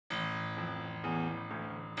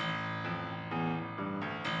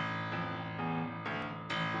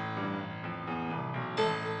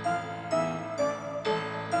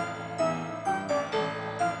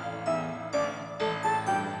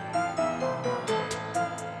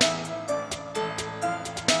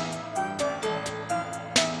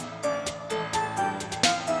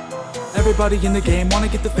Everybody in the game wanna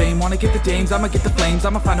get the fame, wanna get the dames. I'ma get the flames,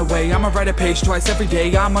 I'ma find a way. I'ma write a page twice every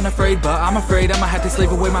day. I'm unafraid, but I'm afraid I'ma have to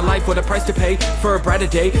slave away my life. What a price to pay for a brighter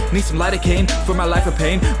day. Need some lidocaine for my life of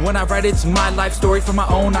pain. When I write, it's my life story from my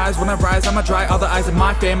own eyes. When I rise, I'ma dry all the eyes of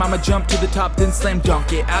my fame. I'ma jump to the top, then slam dunk.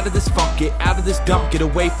 Get out of this funk, get out of this dump. Get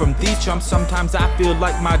away from these chumps. Sometimes I feel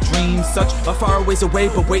like my dreams such a far ways away,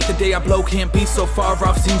 but wait, the day I blow can't be so far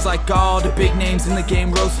off. Seems like all the big names in the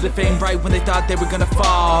game rose to the fame right when they thought they were gonna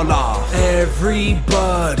fall off.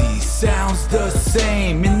 Everybody sounds the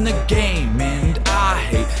same in the game, and I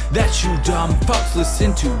hate that you dumb fucks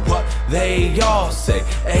listen to what they all say,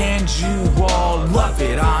 and you all love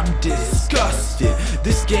it. I'm disgusted.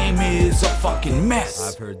 This game is a fucking mess.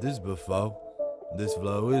 I've heard this before. This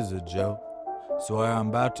flow is a joke. Swear I'm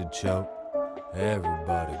about to choke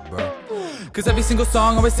everybody, bro. Cause every single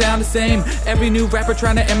song always sound the same. Every new rapper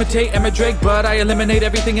trying to imitate Emma Drake, but I eliminate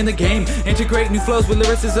everything in the game. Integrate new flows with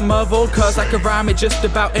lyricism of old, cause I can rhyme it just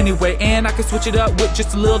about anyway. And I can switch it up with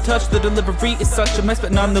just a little touch. The delivery is such a mess,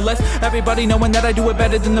 but nonetheless, everybody knowing that I do it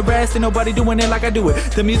better than the rest. Ain't nobody doing it like I do it.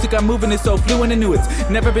 The music I'm moving is so fluent and new. It's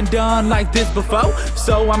never been done like this before,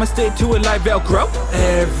 so I'ma stick to it like Velcro.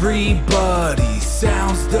 Everybody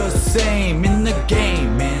sounds the same in the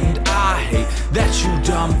game, and I hate that you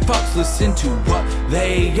dumb fucks listen to what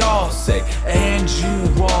they all say, and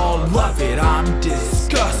you all love it. I'm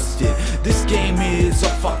disgusted. This game is a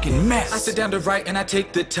fucking mess. I sit down to write and I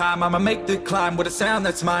take the time. I'ma make the climb with a sound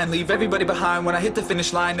that's mine. Leave everybody behind when I hit the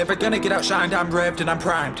finish line. Never gonna get outshined, I'm revved and I'm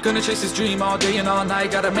primed. Gonna chase this dream all day and all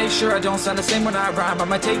night. Gotta make sure I don't sound the same when I rhyme.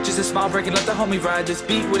 I'ma take just a small break and let the homie ride this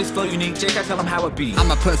beat with his flow unique. J-Kal, tell him how it be.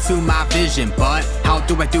 I'ma pursue my vision, but how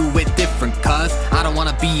do I do it different? Cause I don't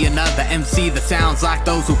wanna be another MC that sounds like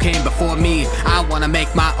those who came before me. I wanna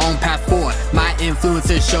make my own path forward. My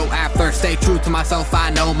influences show after. Stay true to myself,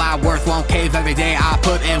 I know my worth. Won't cave every day, I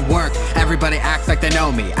put in work. Everybody acts like they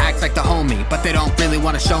know me, acts like the homie, but they don't really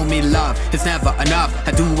wanna show me love. It's never enough.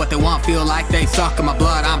 I do what they want, feel like they suck in my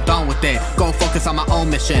blood. I'm done with it. Go focus on my own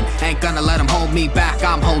mission. Ain't gonna let them hold me back.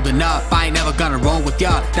 I'm holding up. I ain't never gonna roll with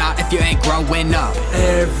ya. Not if you ain't growing up.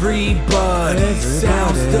 Everybody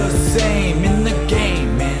sounds the same in the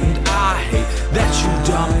game, and I hate that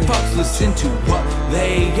you dumb fucks listen to what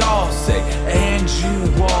they all say, and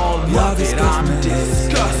you all love it. I'm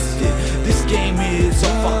disgusted. This game is a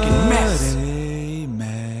fucking mess.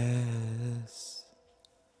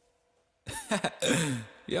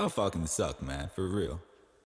 Y'all fucking suck, man, for real.